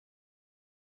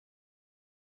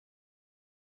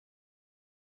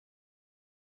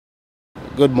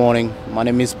Good morning. My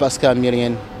name is Pascal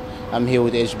Millien. I'm here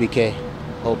with HBK.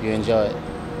 Hope you enjoy it.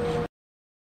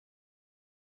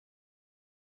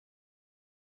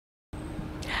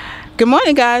 Good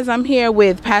morning, guys. I'm here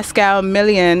with Pascal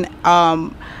Millien.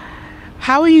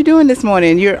 How are you doing this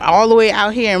morning? You're all the way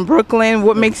out here in Brooklyn.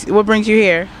 What brings you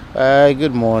here?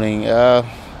 Good morning. Let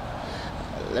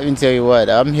me tell you what.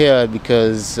 I'm here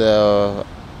because I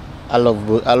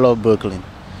love Brooklyn,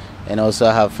 and also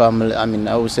I have family. I mean,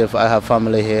 I would say I have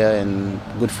family here and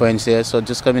good friends here. So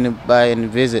just coming by and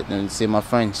visit and see my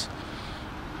friends.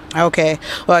 Okay.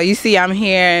 Well, you see, I'm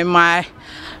here in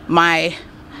my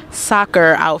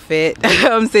soccer outfit.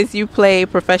 Since you play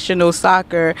professional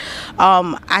soccer,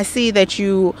 I see that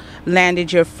you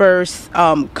landed your first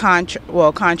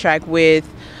contract with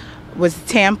was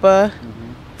Tampa,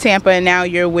 Tampa, and now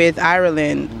you're with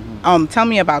Ireland. Tell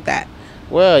me about that.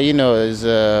 Well,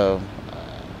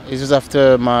 it's just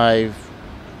after my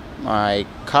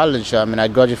college. I mean, I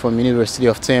graduated from University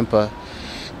of Tampa,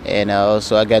 and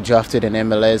also I got drafted in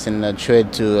MLS and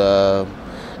traded to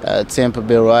Tampa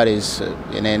Bay Rays,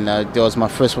 and then that was my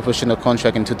first professional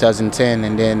contract in 2010.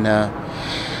 And then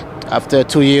after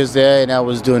 2 years there, and I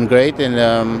was doing great, and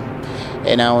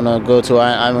I wanna go to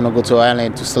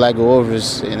Ireland to Sligo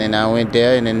Rovers, and then I went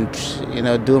there, and then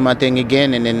do my thing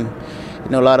again, and then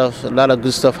a lot of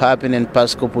good stuff happened in the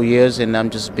past couple years, and I'm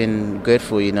just been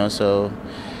grateful, So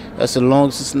that's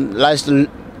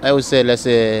I would say that's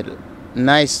a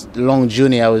nice long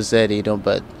journey, I would say,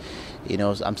 but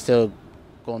I'm still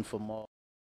going for more.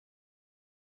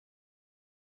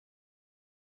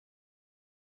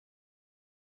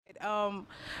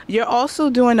 You're also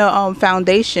doing a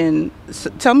foundation.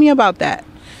 Tell me about that.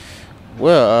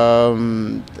 Well,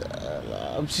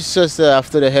 just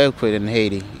after the earthquake in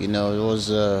Haiti, it was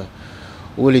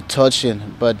really touching.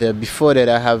 But before that,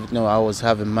 I was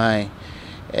having mine,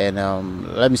 and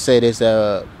let me say this: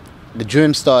 the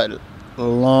dream started a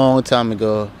long time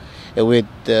ago, with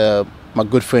my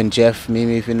good friend Jeff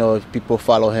Mimi. If people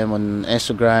follow him on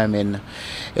Instagram, and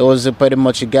it was pretty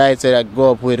much a guy that I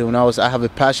grew up with. I have a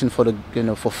passion for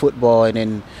for football and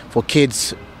then for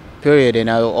kids, period. And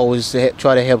I always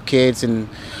try to help kids and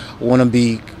want to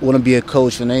be a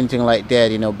coach and anything like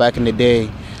that. Back in the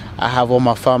day, I have all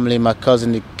my family, my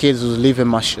cousin, the kids who live in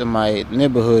my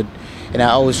neighborhood, and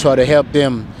I always try to help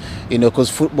them. Because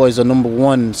football is the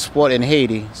 #1 sport in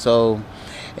Haiti. So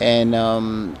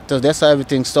that's how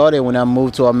everything started when I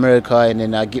moved to America, and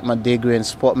then I get my degree in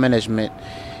sport management,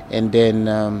 and then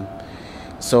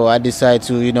so I decided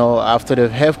to after the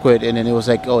earthquake, and then it was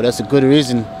like, oh, that's a good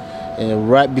reason. And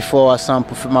right before I signed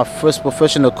my first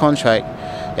professional contract,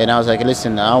 and I was like,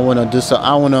 listen, I want to do so.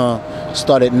 I want to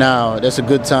start it now. That's a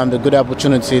good time, a good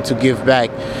opportunity to give back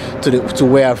to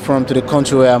where I'm from, to the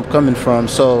country where I'm coming from.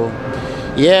 So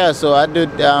yeah, so I did.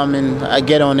 I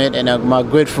get on it, and my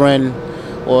great friend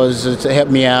was to help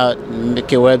me out,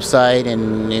 make a website,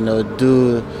 and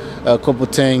do a couple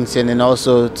things, and then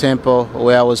also Tampa,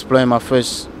 where I was playing my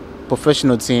first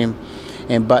professional team,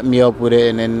 and backed me up with it,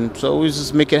 and then so we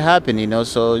just make it happen,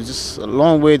 So it's just a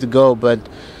long way to go, but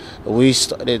we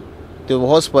started. The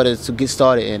whole spot is to get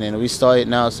started, and then we started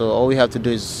now. So all we have to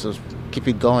do is just keep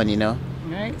it going, All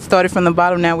right. Started from the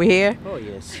bottom. Now we're here. Oh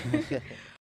yes.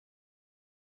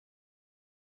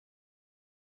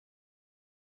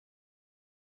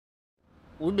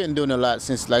 We've been doing a lot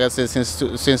since, like I said,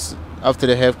 since after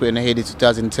the earthquake in Haiti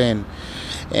 2010,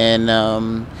 and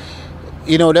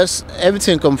that's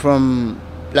everything come from.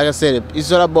 Like I said,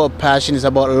 it's all about passion. It's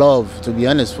about love. To be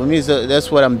honest, for me, that's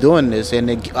what I'm doing this,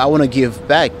 and I want to give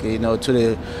back. To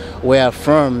the where I'm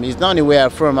from. It's not only where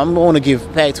I'm from. I'm going to give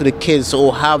back to the kids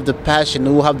who have the passion,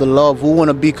 who have the love, who want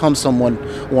to become someone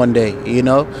one day.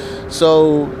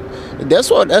 So. That's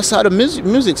how the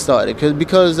music started.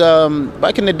 Because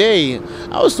back in the day,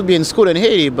 I was to be in school in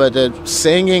Haiti, but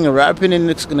singing and rapping in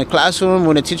the classroom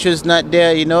when the teacher's not there,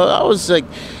 I was like,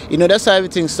 that's how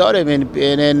everything started. And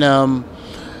then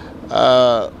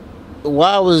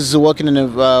while I was working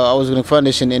I was in the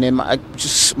foundation, and then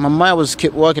my mind was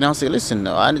kept working. I was like, listen,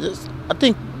 no, I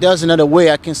think there's another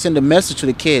way I can send a message to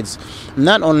the kids.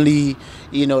 Not only,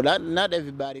 not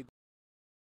everybody.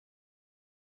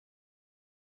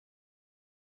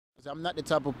 I'm not the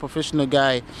type of professional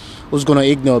guy who's gonna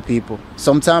ignore people.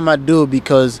 Sometimes I do,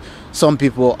 because some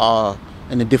people are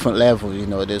in a different level.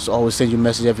 There's always send you a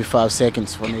message every 5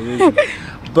 seconds for no reason.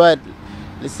 But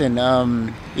listen,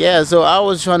 yeah. So I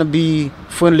was trying to be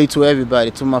friendly to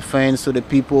everybody, to my friends, to the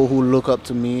people who look up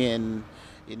to me, and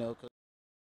you know.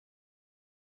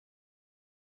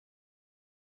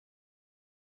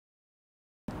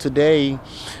 today,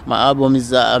 my album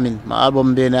is my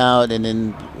album been out, and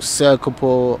then sell a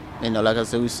couple. Like I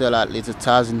said, we sell at least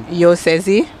 1,000. Yo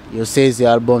Sezi. You say the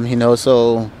album,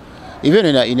 so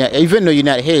even though you're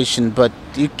not Haitian, but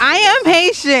I am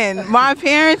Haitian. My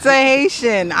parents are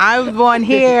Haitian. I was born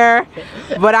here,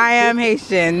 but I am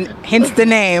Haitian, hence the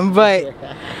name. But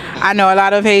I know a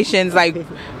lot of Haitians, like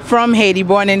from Haiti,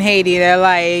 born in Haiti. They're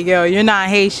like, yo, you're not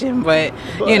Haitian, but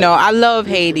I love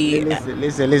Haiti.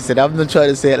 Listen. I'm not trying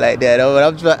to say it like that.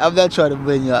 I'm not trying to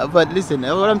bring you up. But listen,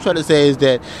 what I'm trying to say is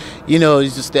that,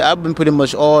 it's just the album pretty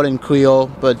much all in Creole.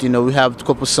 But we have a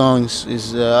couple songs.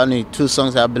 Is only 2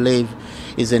 songs I believe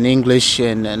is in English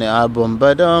and an album.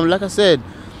 But like I said,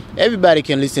 everybody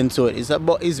can listen to it.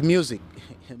 It's music.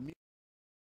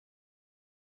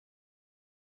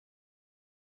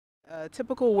 A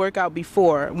typical workout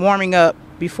warming up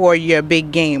before your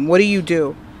big game. What do you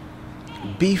do?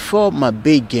 Before my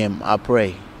big game, I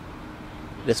pray.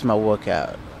 That's my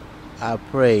workout. I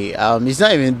pray. It's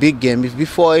not even big game. If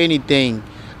before anything,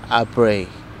 I pray.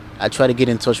 I try to get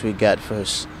in touch with God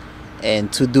first,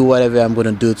 and to do whatever I'm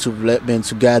gonna do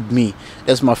to guide me.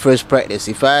 That's my first practice.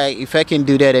 If I can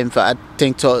do that, and if I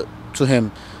think to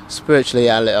Him spiritually,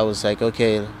 I was like,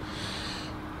 okay,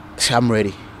 I'm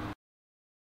ready.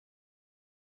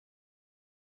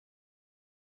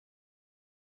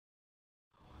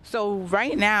 So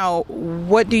right now,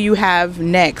 what do you have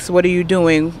next? What are you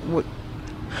doing?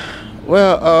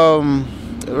 Well,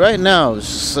 right now,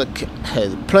 it's like,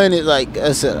 playing it, like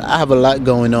I said, I have a lot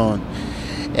going on.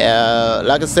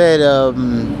 Like I said,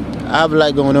 I have a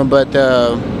lot going on, but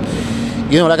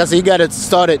like I said, you gotta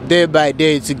start it day by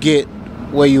day to get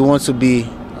where you want to be.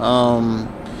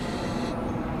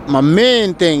 My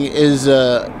main thing is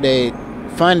the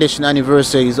foundation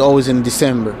anniversary is always in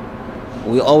December.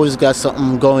 We always got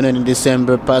something going on in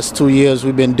December. Past 2 years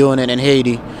we've been doing it in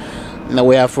Haiti. Now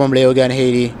we are from Leogan,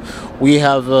 Haiti. We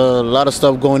have a lot of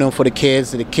stuff going on for the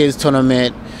kids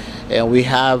tournament, and we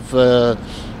have a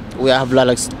lot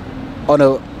of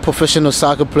other professional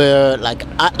soccer player, like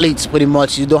athletes pretty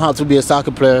much. You don't have to be a soccer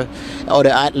player. All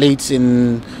the athletes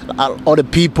and all the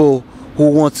people who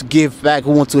want to give back,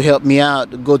 who want to help me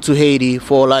out, go to Haiti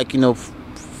for 4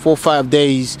 or 5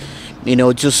 days,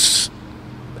 just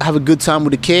have a good time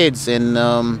with the kids, and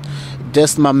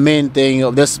that's my main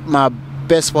thing. That's my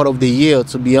best part of the year,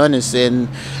 to be honest, and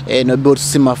able to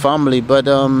see my family. But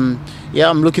yeah,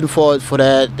 I'm looking forward for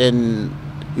that. And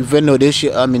even though this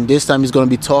year, this time is gonna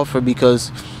be tougher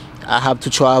because I have to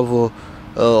travel.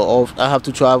 Over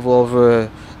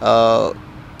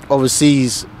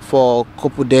overseas for a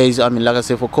couple days. Like I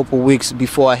said, for a couple weeks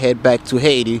before I head back to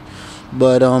Haiti.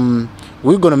 But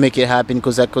we're gonna make it happen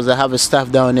because I have a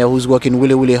staff down there who's working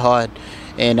really, really hard,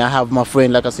 and I have my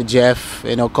friend, like I said, Jeff,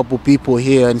 and a couple people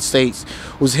here in the States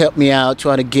who's helped me out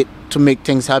trying to make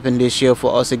things happen this year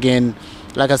for us again.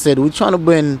 Like I said, we're trying to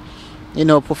bring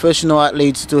professional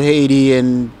athletes to Haiti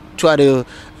and try to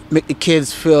make the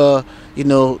kids feel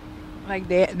like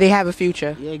they have a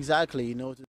future. Yeah, exactly.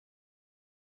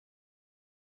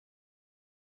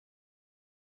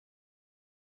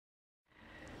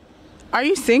 Are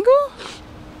you single?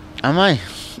 Am I?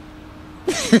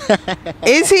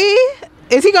 Is he?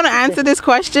 Is he gonna answer this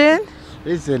question?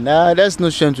 Listen, that's no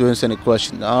shame to answer the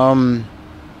question.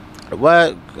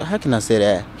 What? How can I say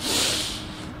that?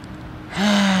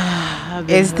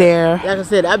 Is there? Like I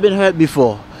said, I've been hurt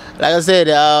before. Like I said,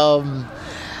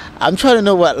 I'm trying to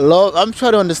know what love. I'm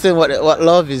trying to understand what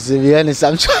love is. To be honest,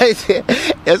 I'm trying to.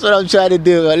 That's what I'm trying to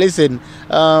do. But listen,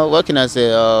 what can I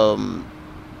say?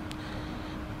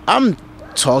 I'm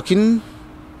talking.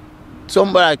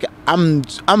 Somebody, I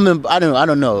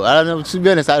don't know. To be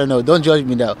honest, I don't know. Don't judge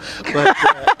me now. But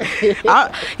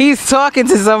he's talking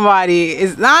to somebody.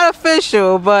 It's not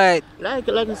official, but like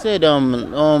I said,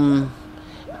 I'm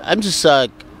just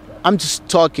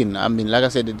talking. Like I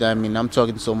said, I'm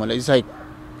talking to someone. It's like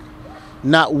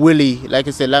not really, like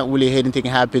I said, not really anything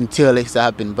happen till it's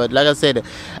happened. But like I said,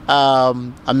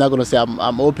 I'm not gonna say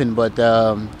I'm open, but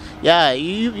yeah,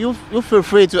 you feel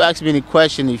free to ask me any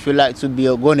question if you like to be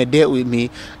going a date with me.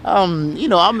 I'm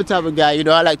the type of guy,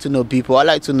 I like to know people. I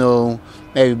like to know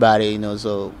everybody,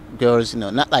 so girls,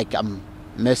 not like I'm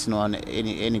messing on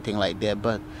anything like that,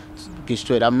 but to get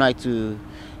straight, I'm like to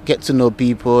get to know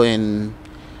people and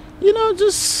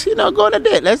just go on a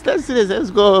date. Let's do this. Let's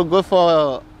go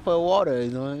for water,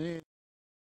 you know what I mean?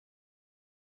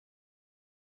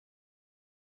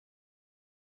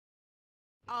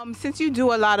 Since you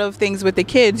do a lot of things with the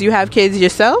kids, you have kids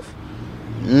yourself?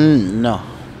 No,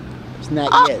 it's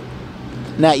not yet.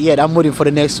 Not yet. I'm waiting for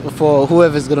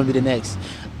whoever's gonna be the next.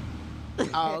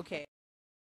 Oh, okay.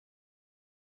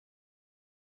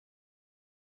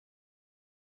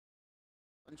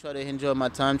 Try to enjoy my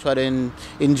time, try to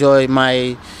enjoy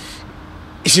my,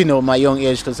 my young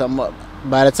age, because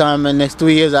by the time in the next 2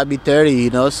 years I'll be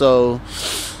 30, so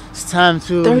it's time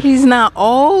to. 30's not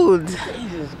old.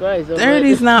 Jesus Christ.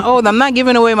 30's not old. I'm not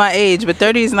giving away my age, but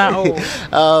 30's not old.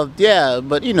 Yeah,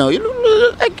 but you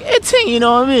look like 18, you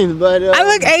know what I mean? But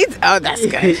I look 18. Oh, that's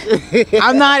good.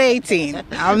 I'm not 18.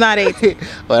 I'm not 18.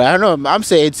 But I don't know. I'm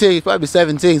saying 18, it's probably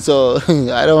 17, so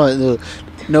I don't want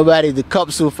nobody, the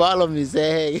cops who follow me, say,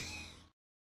 hey.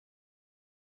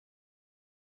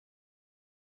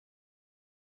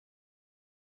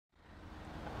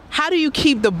 How do you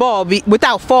keep the ball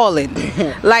without falling?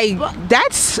 Like,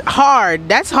 that's hard.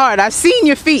 That's hard. I've seen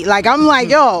your feet. Like, I'm like,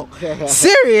 yo,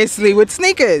 seriously, with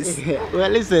sneakers. Well,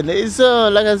 listen, it's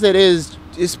like I said,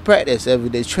 it's practice every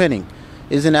day, training.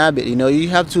 It's an habit. You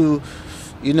have to,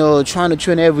 trying to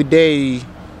train every day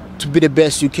to be the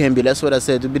best you can be. That's what I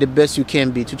said, to be the best you can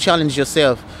be, to challenge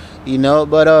yourself,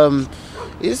 But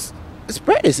it's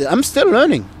practice. I'm still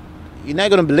learning. You're not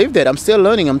gonna believe that. I'm still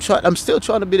learning. I'm still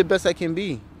trying to be the best I can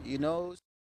be.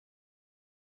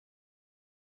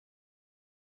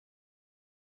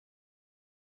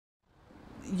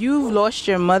 You've lost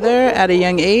your mother at a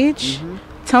young age. Mm-hmm.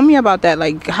 Tell me about that.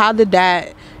 Like, how did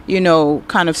that,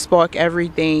 kind of spark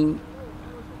everything?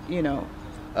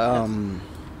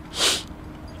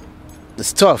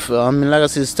 It's tough. Like I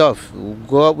said, it's tough.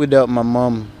 Grow up without my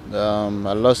mom.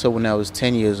 I lost her when I was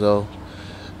 10 years old.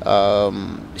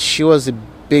 She was a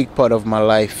big part of my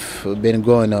life, been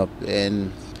growing up,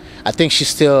 and I think she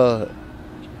still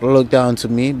looked down to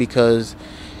me, because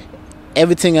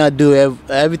everything I do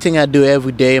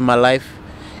every day in my life,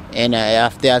 and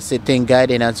after I say thank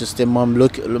God, and I just say, Mom,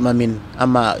 look,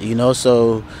 I'm out,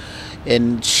 so,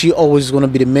 and she always gonna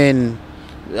be the man,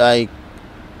 like,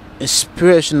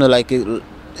 inspirational, like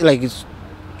it's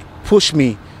push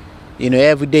me,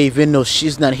 every day, even though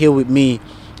she's not here with me.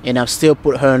 And I've still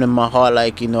put her in my heart,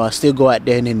 like, I still go out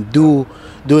there and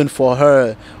doing for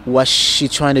her what she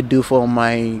trying to do for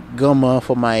my grandma,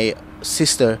 for my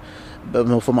sister,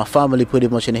 for my family, pretty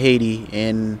much in Haiti.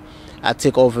 And I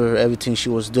take over everything she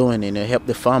was doing and help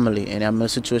the family. And I'm in a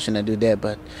situation to do that,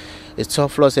 but it's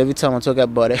tough loss. Every time I talk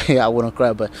about it, I want to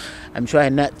cry, but I'm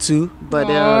trying not to. But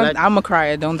I'm a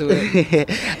crier. Don't do it.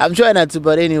 I'm trying not to,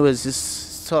 but anyways,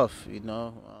 it's tough,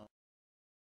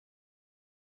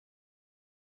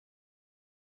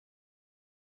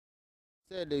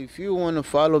 If you want to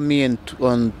follow me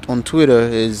on Twitter,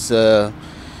 is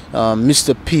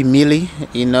Mr. P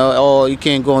Millien, or you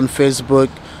can go on Facebook.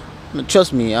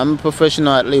 Trust me, I'm a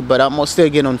professional athlete, but I'm still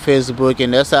getting on Facebook,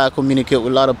 and that's how I communicate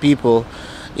with a lot of people,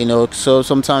 so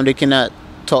sometimes they cannot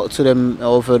talk to them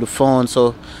over the phone.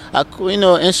 So,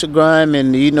 Instagram,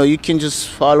 and you can just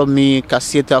follow me,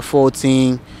 Caseta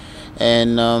 14.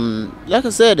 And like I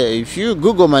said, if you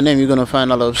Google my name, you're going to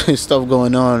find a lot of stuff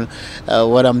going on,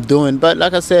 what I'm doing. But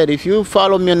like I said, if you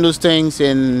follow me on those things,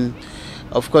 and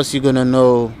of course you're going to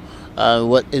know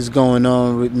what is going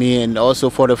on with me. And also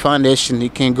for the foundation,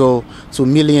 you can go to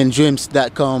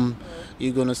milliondreams.com.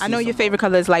 You're going to see. I know your favorite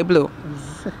color is light blue.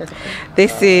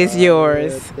 This is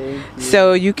yours. You.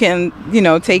 So you can,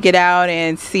 take it out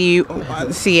and see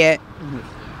it.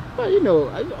 Well,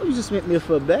 you just make me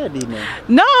feel bad,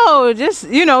 No, just,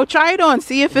 try it on,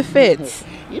 see if it fits.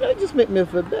 It just make me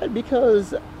feel bad,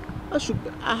 because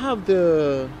I have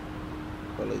the,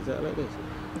 what is that, like this?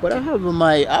 But I have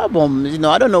my album,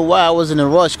 I don't know why I was in a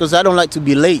rush, because I don't like to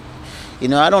be late. I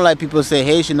don't like people say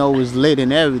Haitian always late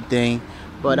and everything,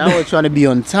 but I was trying to be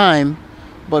on time,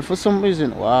 but for some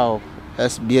reason, wow,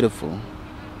 that's beautiful.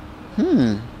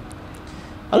 I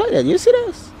like that. You see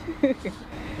this?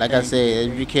 Like I say,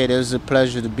 HBK, it was a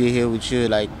pleasure to be here with you.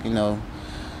 Like,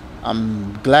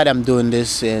 I'm glad I'm doing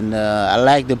this, and I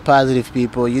like the positive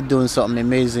people. You're doing something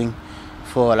amazing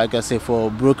for, like I say,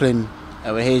 for Brooklyn,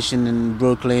 Haitian in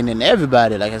Brooklyn, and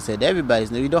everybody. Like I said,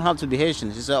 everybody's. You don't have to be Haitian.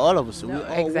 It's just all of us. No, we're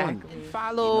all exactly. one.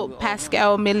 Follow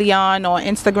Pascal Millien on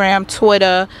Instagram,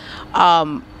 Twitter.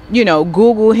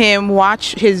 Google him,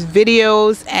 watch his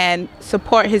videos, and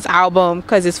support his album,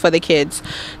 because it's for the kids.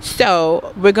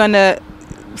 So we're gonna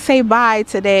say bye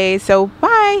today. So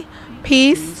bye.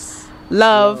 Peace,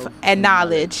 love, and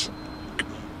knowledge.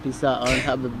 Peace out, and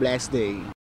have a blessed day.